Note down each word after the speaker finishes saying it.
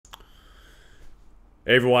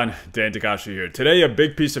Hey everyone, Dan Takahashi here. Today a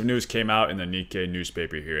big piece of news came out in the Nikkei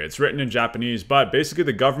newspaper here. It's written in Japanese, but basically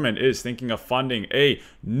the government is thinking of funding a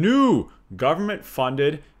new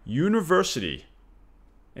government-funded university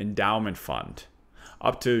endowment fund.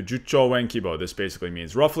 Up to Jucho yen kibo, this basically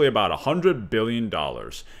means roughly about $100 billion.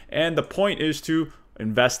 And the point is to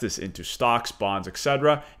invest this into stocks, bonds,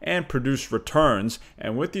 etc., and produce returns.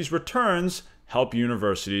 And with these returns, help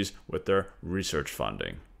universities with their research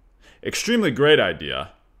funding. Extremely great idea,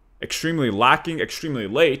 extremely lacking, extremely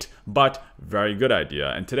late, but very good idea.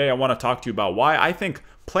 And today I want to talk to you about why I think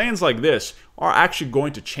plans like this are actually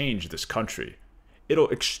going to change this country. It'll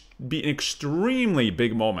be an extremely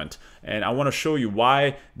big moment, and I want to show you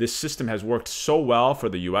why this system has worked so well for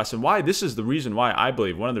the US and why this is the reason why I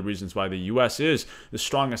believe one of the reasons why the US is the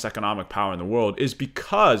strongest economic power in the world is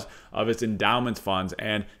because of its endowment funds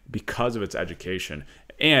and because of its education.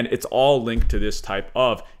 And it's all linked to this type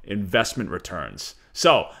of investment returns.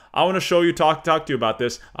 So I want to show you, talk to you about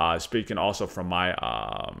this, speaking also from my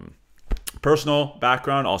personal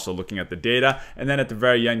background, also looking at the data, and then at the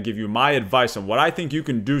very end give you my advice on what I think you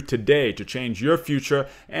can do today to change your future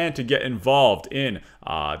and to get involved in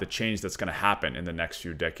the change that's going to happen in the next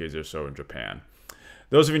few decades or so in Japan.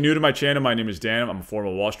 Those of you new to my channel, my name is Dan. I'm a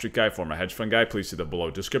former Wall Street guy, former hedge fund guy. Please see the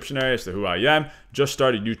below description area as to who I am. Just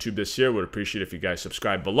started YouTube this year. Would appreciate if you guys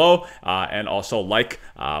subscribe below and also like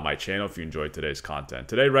my channel if you enjoyed today's content.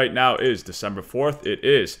 Today, right now, is December 4th. It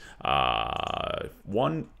is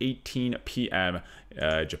 1:18 p.m.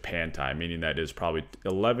 Japan time, meaning that is probably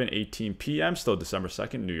 11:18 p.m. still December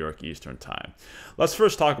 2nd, New York Eastern time. Let's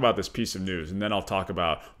first talk about this piece of news, and then I'll talk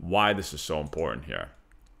about why this is so important here.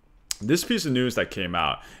 This piece of news that came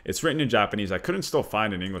out, it's written in Japanese. I couldn't still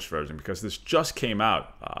find an English version because this just came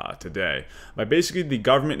out today. But basically, the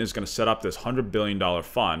government is going to set up this $100 billion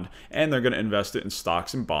fund, and they're going to invest it in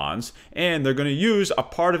stocks and bonds, and they're going to use a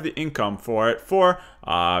part of the income for it for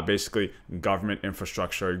basically government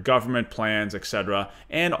infrastructure, government plans, etc.,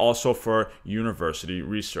 and also for university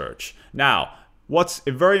research. Now, what's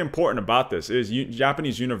very important about this is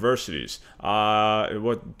Japanese universities,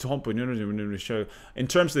 in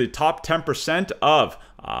terms of the top 10% of,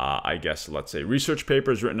 I guess, let's say, research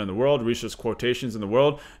papers written in the world, research quotations in the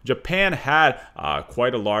world, Japan had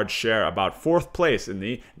quite a large share, about 4th place in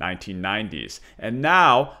the 1990s. And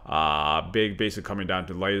now, basically coming down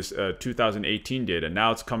to the latest 2018 data,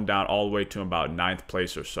 now it's come down all the way to about 9th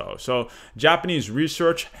place or so. So Japanese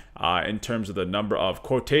research, in terms of the number of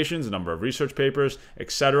quotations, the number of research papers,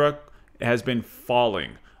 etc., has been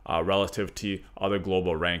falling relative to other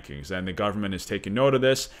global rankings. And the government is taking note of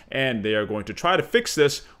this, and they are going to try to fix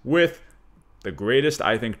this with the greatest,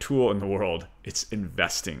 I think, tool in the world. It's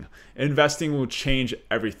investing. Investing will change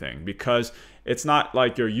everything because it's not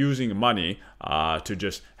like you're using money to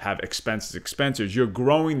just have expenses. You're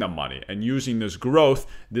growing the money, and using this growth,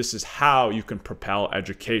 this is how you can propel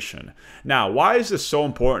education. Now, why is this so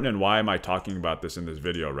important, and why am I talking about this in this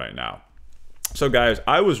video right now? So guys,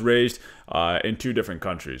 I was raised in 2 different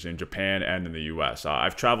countries, in Japan and in the US.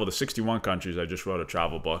 I've traveled to 61 countries. I just wrote a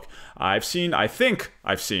travel book. I think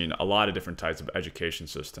I've seen a lot of different types of education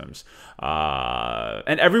systems.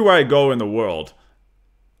 And everywhere I go in the world,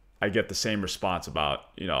 I get the same response about,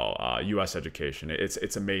 U.S. education.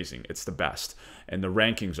 It's amazing. It's the best. And the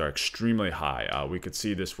rankings are extremely high. We could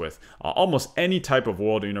see this with almost any type of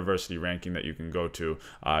world university ranking that you can go to.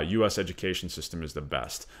 U.S. education system is the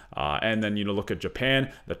best. And then, look at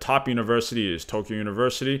Japan. The top university is Tokyo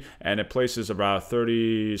University, and it places about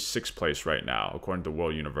 36th place right now, according to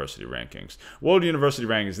World University Rankings. World University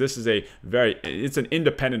Rankings, this is it's an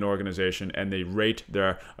independent organization, and they rate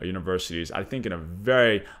their universities, I think, in a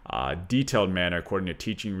very detailed manner according to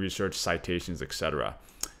teaching, research, citations, etc.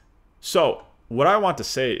 So what I want to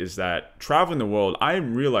say is that traveling the world, I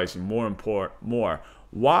am realizing more.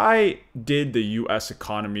 Why did the U.S.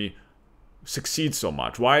 economy succeed so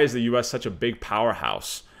much? Why is the U.S. such a big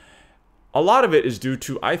powerhouse? A lot of it is due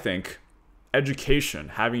to, I think, education,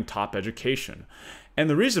 having top education. And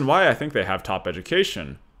the reason why I think they have top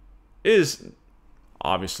education is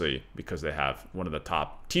obviously because they have one of the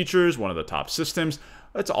top teachers, one of the top systems.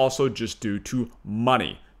 It's also just due to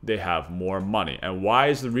money. They have more money. And why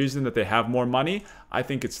is the reason that they have more money? I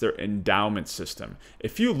think it's their endowment system.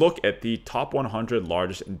 If you look at the top 100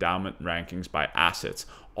 largest endowment rankings by assets,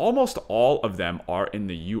 almost all of them are in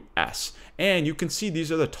the US. And you can see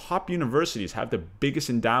these are the top universities, have the biggest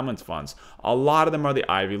endowment funds. A lot of them are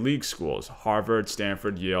the Ivy League schools: Harvard,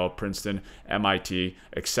 Stanford, Yale, Princeton, MIT,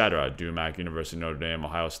 etc. DuMac, University of Notre Dame,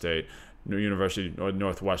 Ohio State, University of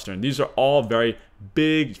Northwestern. These are all very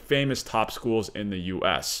big, famous top schools in the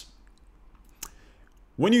US.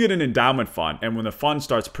 When you get an endowment fund, and when the fund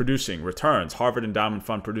starts producing returns, Harvard Endowment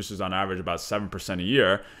Fund produces on average about 7% a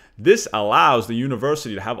year, this allows the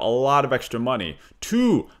university to have a lot of extra money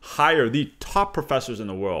to hire the top professors in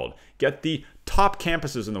the world, get the top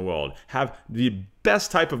campuses in the world, have the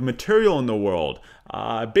best type of material in the world,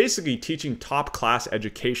 basically teaching top class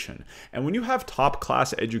education. And when you have top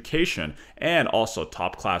class education and also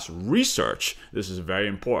top class research, this is very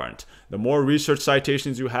important. The more research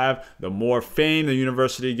citations you have, the more fame the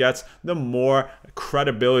university gets, the more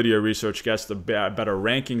credibility your research gets, the better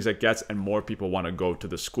rankings it gets, and more people want to go to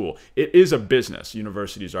the school. It is a business.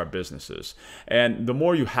 Universities are businesses. And the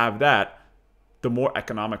more you have that, the more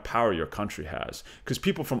economic power your country has. Because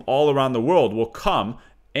people from all around the world will come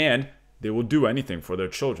and they will do anything for their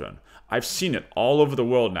children. I've seen it all over the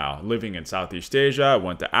world now, living in Southeast Asia. I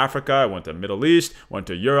went to Africa, I went to Middle East, went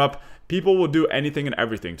to Europe. People will do anything and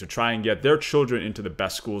everything to try and get their children into the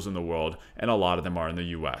best schools in the world, and a lot of them are in the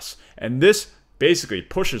US. And this basically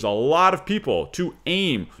pushes a lot of people to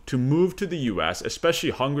aim to move to the US, especially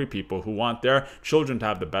hungry people who want their children to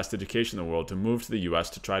have the best education in the world, to move to the US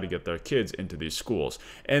to try to get their kids into these schools.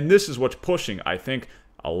 And this is what's pushing, I think,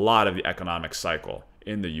 a lot of the economic cycle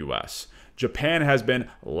in the US. Japan has been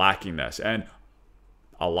lacking this, and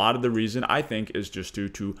a lot of the reason, I think, is just due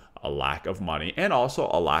to a lack of money and also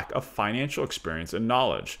a lack of financial experience and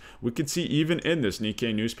knowledge. We could see even in this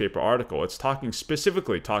Nikkei newspaper article, it's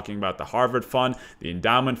specifically talking about the Harvard Fund, the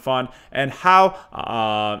endowment fund, and how,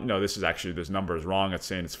 this number is wrong. It's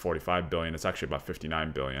saying it's 45 billion. It's actually about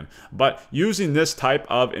 59 billion. But using this type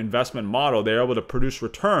of investment model, they're able to produce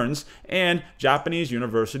returns, and Japanese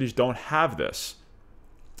universities don't have this.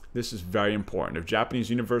 This is very important. If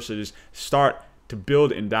Japanese universities start to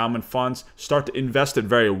build endowment funds, start to invest it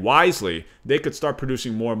very wisely, they could start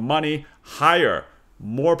producing more money, hire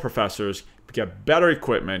more professors, get better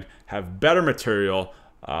equipment, have better material,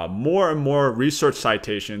 more and more research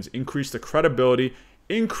citations, increase the credibility,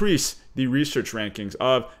 increase the research rankings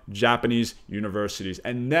of Japanese universities.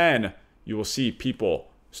 And then you will see people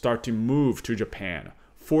start to move to Japan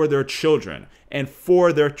for their children and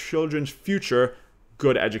for their children's future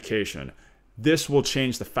good education. This will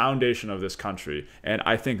change the foundation of this country, and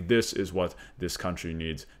I think this is what this country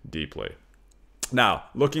needs deeply. Now,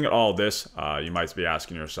 looking at all this, you might be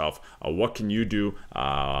asking yourself, what can you do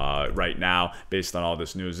right now based on all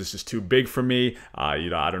this news? This is too big for me. I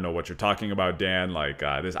don't know what you're talking about, Dan.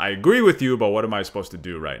 This, I agree with you, but what am I supposed to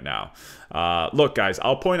do right now? Look, guys,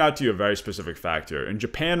 I'll point out to you a very specific fact here. In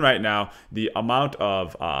Japan right now, the amount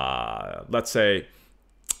of, let's say,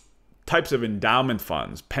 types of endowment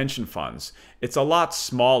funds, pension funds, it's a lot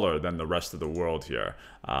smaller than the rest of the world here.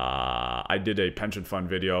 I did a pension fund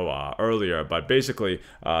video earlier, but basically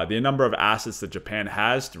the number of assets that Japan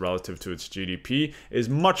has relative to its GDP is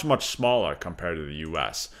much, much smaller compared to the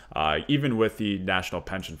US. Even with the national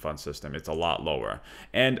pension fund system, it's a lot lower.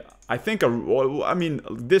 And I think, look,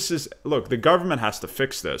 the government has to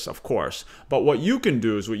fix this, of course. But what you can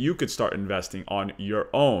do is you could start investing on your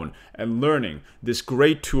own and learning this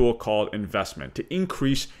great tool called investment to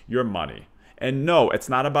increase your money. And no, it's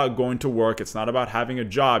not about going to work. It's not about having a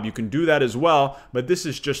job. You can do that as well, but this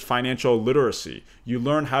is just financial literacy. You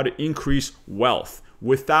learn how to increase wealth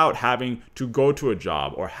without having to go to a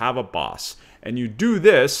job or have a boss. And you do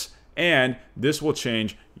this, and this will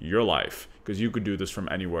change your life, because you could do this from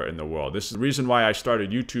anywhere in the world. This is the reason why I started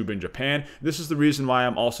YouTube in Japan. This is the reason why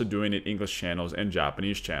I'm also doing it English channels and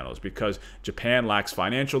Japanese channels, because Japan lacks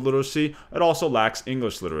financial literacy. It also lacks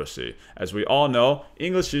English literacy. As we all know,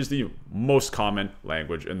 English is the most common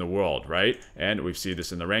language in the world, right? And we see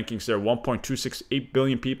this in the rankings there. 1.268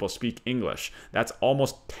 billion people speak English. That's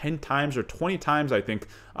almost 10 times or 20 times, I think,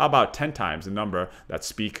 about 10 times the number that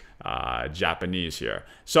speak Japanese here.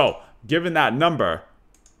 So given that number,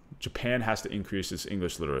 Japan has to increase its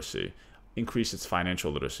English literacy, increase its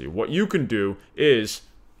financial literacy. What you can do is,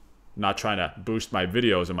 not trying to boost my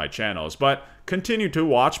videos and my channels, but continue to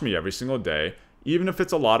watch me every single day, even if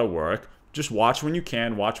it's a lot of work. Just watch when you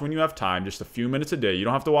can, watch when you have time, just a few minutes a day. You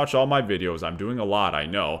don't have to watch all my videos. I'm doing a lot, I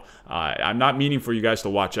know. I'm not meaning for you guys to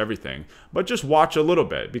watch everything, but just watch a little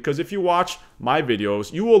bit, because if you watch my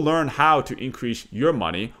videos, you will learn how to increase your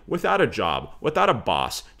money without a job, without a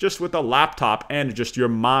boss, just with a laptop and just your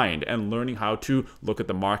mind and learning how to look at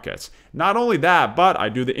the markets. Not only that, but I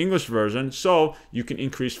do the English version, so you can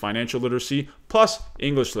increase financial literacy plus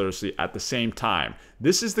English literacy at the same time.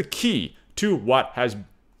 This is the key to what has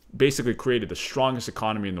basically created the strongest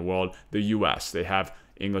economy in the world, the US. They have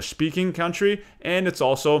English-speaking country, and it's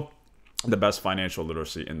also the best financial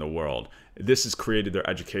literacy in the world. This has created their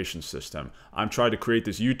education system. I'm trying to create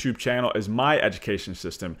this YouTube channel as my education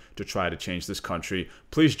system to try to change this country.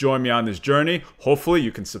 Please join me on this journey. Hopefully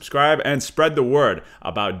you can subscribe and spread the word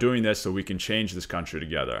about doing this so we can change this country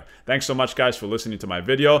together. Thanks so much, guys, for listening to my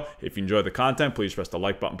video. If you enjoyed the content, please press the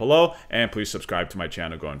like button below and please subscribe to my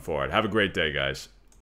channel going forward. Have a great day, guys.